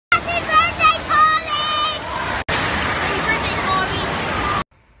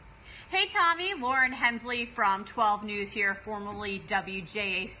Tommy. Lauren Hensley from 12 News here, formerly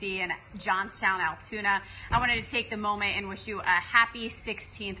WJAC in Johnstown, Altoona. I wanted to take the moment and wish you a happy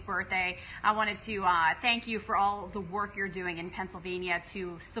 16th birthday. I wanted to thank you for all the work you're doing in Pennsylvania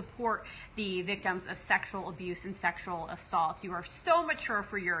to support the victims of sexual abuse and sexual assault. You are so mature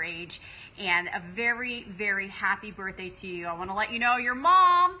for your age, and a very, very happy birthday to you. I want to let you know your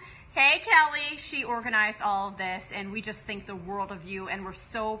mom, hey Kelly, she organized all of this, and we just think the world of you, and we're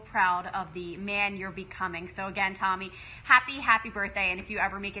so proud of the man you're becoming. So again, Tommy, happy birthday, and if you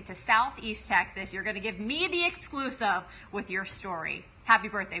ever make it to Southeast Texas, you're going to give me the exclusive with your story. Happy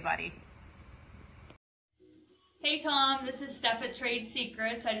birthday, buddy. Hey Tom, this is Steph at Trade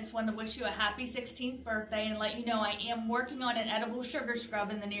Secrets. I just wanted to wish you a happy 16th birthday and let you know I am working on an edible sugar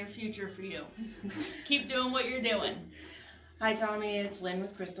scrub in the near future for you. Keep doing what you're doing. Hi Tommy, it's Lynn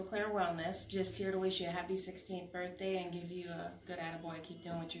with Crystal Clear Wellness. Just here to wish you a happy 16th birthday and give you a good attaboy. Keep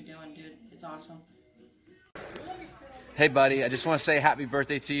doing what you're doing, dude. It's awesome. Hey buddy, I just want to say happy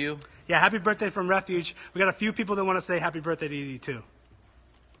birthday to you. Yeah, happy birthday from Refuge. We got a few people that want to say happy birthday to you too.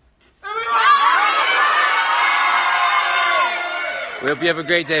 We hope you have a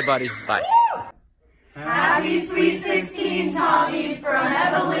great day, buddy. Bye. Happy Sweet 16, Tommy from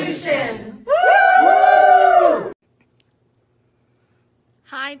Evolution.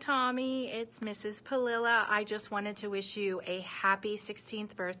 Hi Tommy, it's Mrs. Palilla. I just wanted to wish you a happy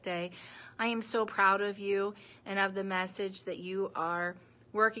 16th birthday. I am so proud of you and of the message that you are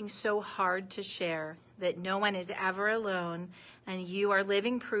working so hard to share, that no one is ever alone, and you are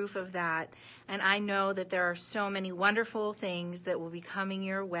living proof of that. And I know that there are so many wonderful things that will be coming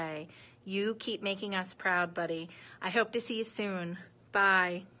your way. You keep making us proud, buddy. I hope to see you soon.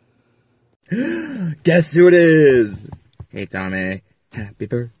 Bye. Guess who it is? Hey Tommy. Happy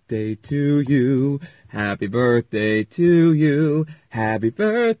birthday to you. Happy birthday to you. Happy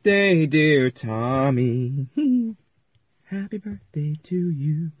birthday, dear Tommy. Happy birthday to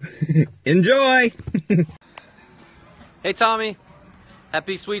you. Enjoy. Hey Tommy,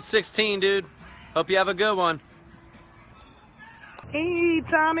 happy sweet 16, dude. Hope you have a good one. Hey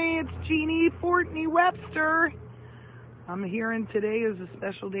Tommy, it's Jeannie Fortney Webster. I'm here, and today is a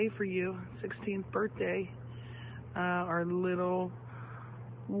special day for you, 16th birthday. Our little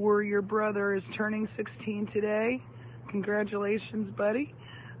warrior brother is turning 16 today. Congratulations, buddy,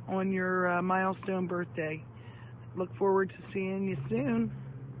 on your milestone birthday. Look forward to seeing you soon.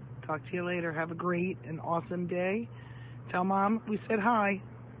 Talk to you later. Have a great and awesome day. Tell Mom we said hi.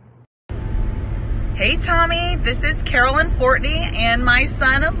 Hey Tommy, this is Carolyn Fortney and my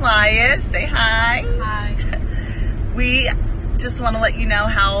son Elias. Say hi. Hi. We just want to let you know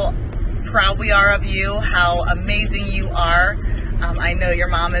how proud we are of you, how amazing you are. I know your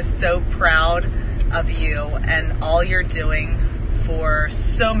mom is so proud of you and all you're doing for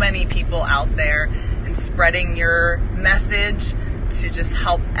so many people out there and spreading your message to just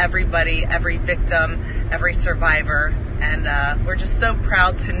help everybody, every victim, every survivor. And we're just so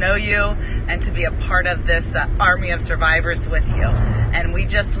proud to know you and to be a part of this army of survivors with you. And we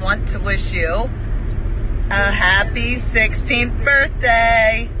just want to wish you a happy 16th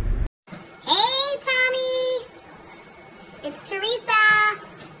birthday. Hey, Tommy. It's Teresa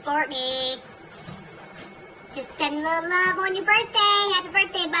Fortney. Just sending a little love on your birthday. Happy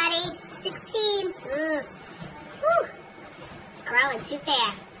birthday, buddy. 16. Ooh. Whew. Growing too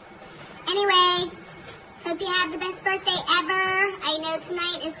fast. Anyway, hope you have the best birthday ever. I know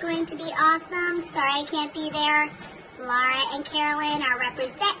tonight is going to be awesome. Sorry I can't be there. Laura and Carolyn are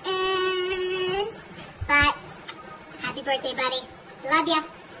representing. But happy birthday, buddy. Love ya.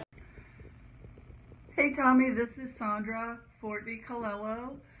 Hey Tommy, this is Sandra Fortney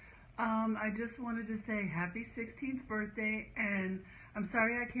Colello. I just wanted to say happy 16th birthday, and I'm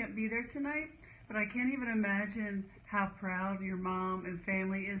sorry I can't be there tonight, but I can't even imagine how proud your mom and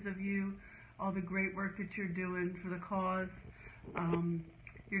family is of you, all the great work that you're doing for the cause.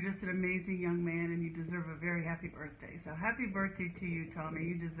 You're just an amazing young man, and you deserve a very happy birthday. So happy birthday to you, Tommy.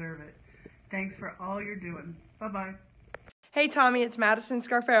 You deserve it. Thanks for all you're doing. Bye-bye. Hey Tommy, it's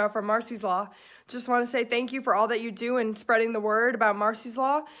MadisonScarfaro from Marcy's Law. Just want to say thank you for all that you do in spreading the word about Marcy's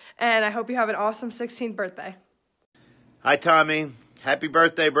Law, and I hope you have an awesome 16th birthday. Hi Tommy, happy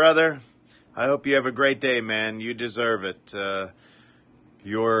birthday brother. I hope you have a great day, man. You deserve it.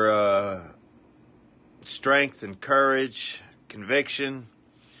 Your strength and courage, conviction,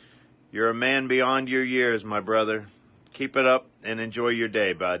 you're a man beyond your years, my brother. Keep it up and enjoy your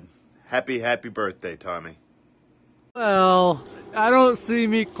day, bud. Happy birthday, Tommy. Well, I don't see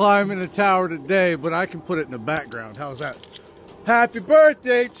me climbing a tower today, but I can put it in the background. How's that? Happy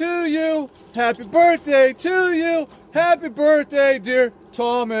birthday to you. Happy birthday to you. Happy birthday, dear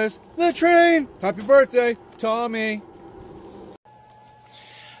Thomas the Train. Happy birthday, Tommy.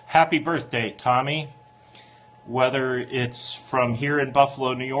 Happy birthday, Tommy. Whether it's from here in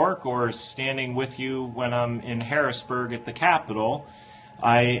Buffalo, New York, or standing with you when I'm in Harrisburg at the Capitol,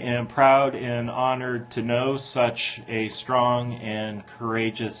 I am proud and honored to know such a strong and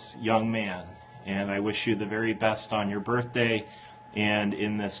courageous young man. And I wish you the very best on your birthday and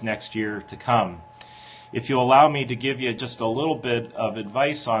in this next year to come. If you'll allow me to give you just a little bit of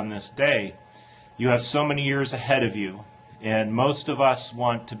advice on this day, you have so many years ahead of you, and most of us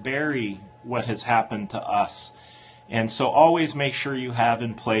want to bury what has happened to us. And so always make sure you have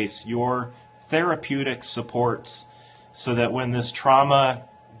in place your therapeutic supports so that when this trauma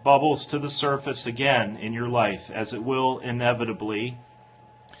bubbles to the surface again in your life, as it will inevitably,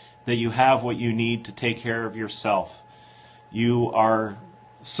 that you have what you need to take care of yourself. You are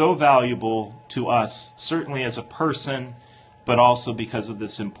so valuable to us, certainly as a person, but also because of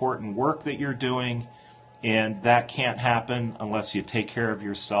this important work that you're doing, and that can't happen unless you take care of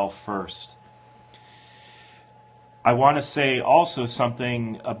yourself first. I want to say also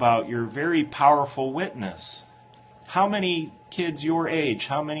something about your very powerful witness. How many kids your age,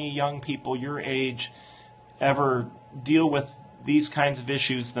 how many young people your age ever deal with these kinds of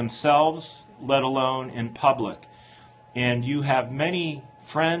issues themselves, let alone in public? And you have many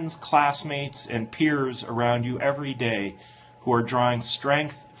friends, classmates, and peers around you every day who are drawing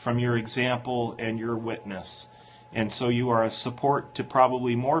strength from your example and your witness. And so you are a support to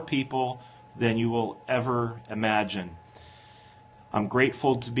probably more people than you will ever imagine. I'm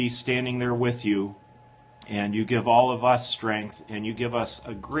grateful to be standing there with you, and you give all of us strength, and you give us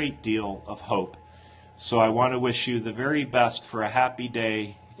a great deal of hope. So I want to wish you the very best for a happy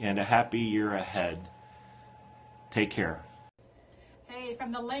day and a happy year ahead. Take care. Hey,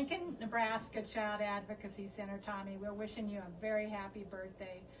 from the Lincoln, Nebraska Child Advocacy Center, Tommy, we're wishing you a very happy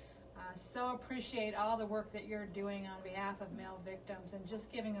birthday. So appreciate all the work that you're doing on behalf of male victims and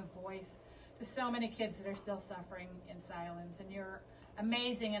just giving a voice to so many kids that are still suffering in silence. And you're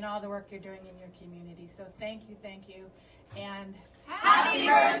amazing in all the work you're doing in your community. So thank you, and Happy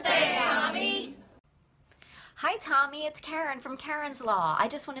birthday, Tommy! Hi Tommy, it's Karen from Karen's Law. I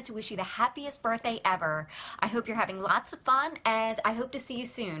just wanted to wish you the happiest birthday ever. I hope you're having lots of fun, and I hope to see you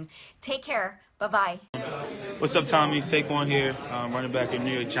soon. Take care. Bye-bye. What's up, Tommy? Saquon here, running back of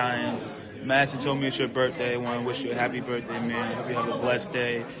New York Giants. Madison told me it's your birthday. I want to wish you a happy birthday, man. Hope you have a blessed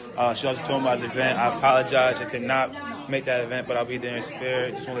day. She also told me about the event. I apologize. I could not make that event, but I'll be there in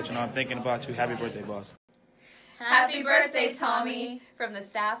spirit. Just want to let you know I'm thinking about you. Happy birthday, boss. Happy birthday, Tommy, from the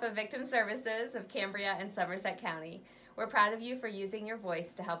staff of Victim Services of Cambria and Somerset County. We're proud of you for using your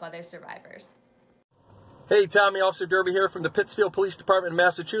voice to help other survivors. Hey, Tommy, Officer Derby here from the Pittsfield Police Department in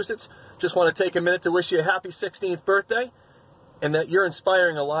Massachusetts. Just want to take a minute to wish you a happy 16th birthday and that you're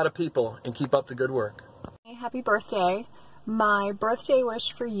inspiring a lot of people, and keep up the good work. Happy birthday. My birthday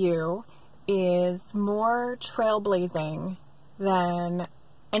wish for you is more trailblazing than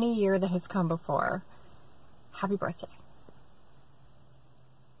any year that has come before. Happy birthday.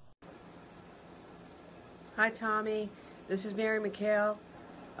 Hi, Tommy. This is Mary McHale.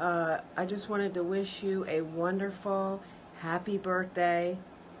 I just wanted to wish you a wonderful, happy birthday.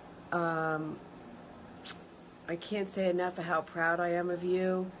 I can't say enough of how proud I am of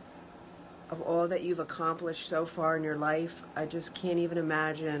you, of all that you've accomplished so far in your life. I just can't even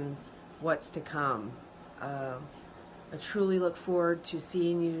imagine what's to come. I truly look forward to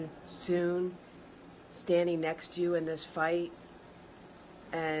seeing you soon, standing next to you in this fight,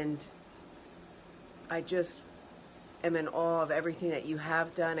 and I just am in awe of everything that you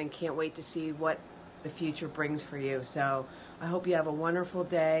have done and can't wait to see what the future brings for you. So I hope you have a wonderful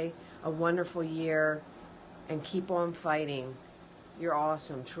day, a wonderful year, and keep on fighting. You're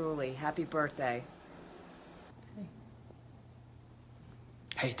awesome, truly. Happy birthday.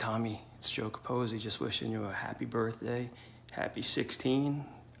 Hey Tommy, it's Joe Capozzi, just wishing you a happy birthday, happy 16,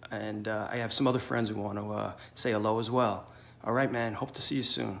 and I have some other friends who want to say hello as well. All right, man, hope to see you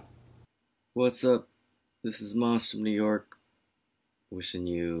soon. What's up? This is Moss from New York, wishing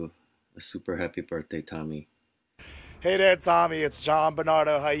you a super happy birthday, Tommy. Hey there, Tommy, it's John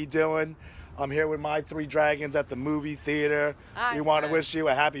Bernardo, how you doing? I'm here with my three dragons at the movie theater. Hi. We want to wish you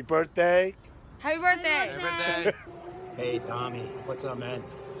a happy birthday. Happy birthday! Happy birthday! Hey Tommy, what's up, man?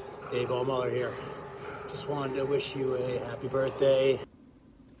 Dave Allmuller here. Just wanted to wish you a happy birthday.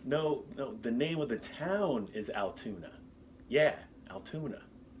 No, the name of the town is Altoona. Yeah, Altoona.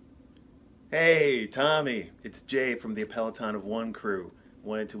 Hey, Tommy, it's Jay from the Peloton of One crew.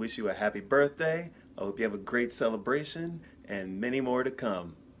 Wanted to wish you a happy birthday. I hope you have a great celebration, and many more to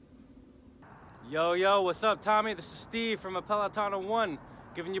come. Yo, yo, what's up, Tommy? This is Steve from a Peloton 1,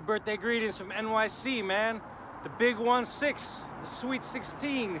 giving you birthday greetings from NYC, man. The big 1-6, the sweet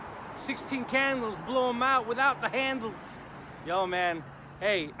 16. 16 candles, blow them out without the handles. Yo, man,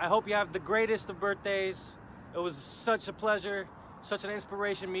 hey, I hope you have the greatest of birthdays. It was such a pleasure, such an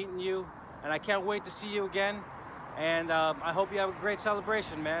inspiration meeting you, and I can't wait to see you again. And I hope you have a great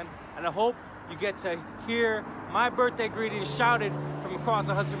celebration, man. And I hope you get to hear my birthday greetings shouted from across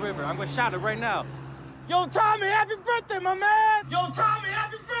the Hudson River. I'm gonna shout it right now. Yo, Tommy, happy birthday, my man! Yo, Tommy,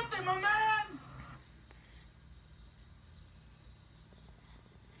 happy birthday, my man!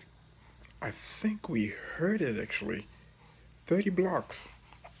 I think we heard it actually. 30 blocks.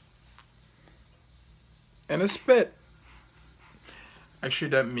 And a spit. Actually,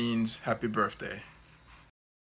 that means happy birthday.